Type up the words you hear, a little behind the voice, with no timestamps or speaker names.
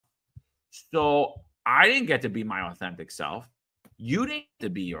So I didn't get to be my authentic self. You didn't get to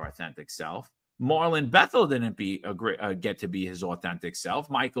be your authentic self. Marlon Bethel didn't get to be his authentic self.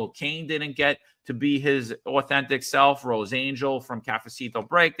 Michael Caine didn't get to be his authentic self. Rose Angel from Cafecito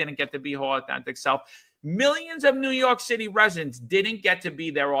Break didn't get to be her authentic self. Millions of New York City residents didn't get to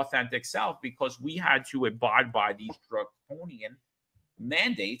be their authentic self because we had to abide by these draconian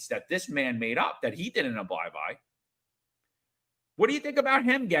mandates that this man made up that he didn't abide by. What do you think about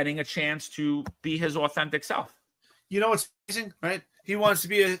him getting a chance to be his authentic self? You know what's amazing, right? He wants to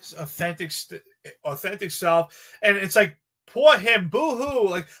be his authentic self, and it's like, poor him, boo-hoo.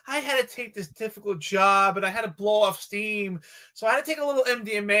 Like, I had to take this difficult job, and I had to blow off steam, so I had to take a little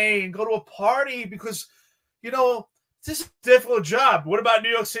MDMA and go to a party because, you know, this is a difficult job. What about New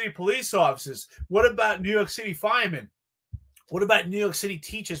York City police officers? What about New York City firemen? What about New York City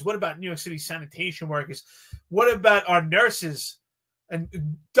teachers? What about New York City sanitation workers? What about our nurses and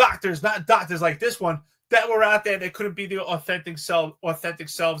doctors, not doctors like this one, that were out there that couldn't be their authentic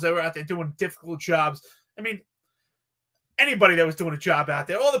selves. They were out there doing difficult jobs. I mean, anybody that was doing a job out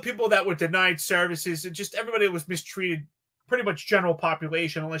there, all the people that were denied services, and just everybody that was mistreated, pretty much general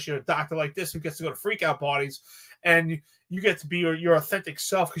population, unless you're a doctor like this who gets to go to freak out parties and you get to be your authentic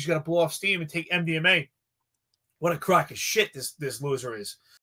self because you got to blow off steam and take MDMA. What a crock of shit this loser is.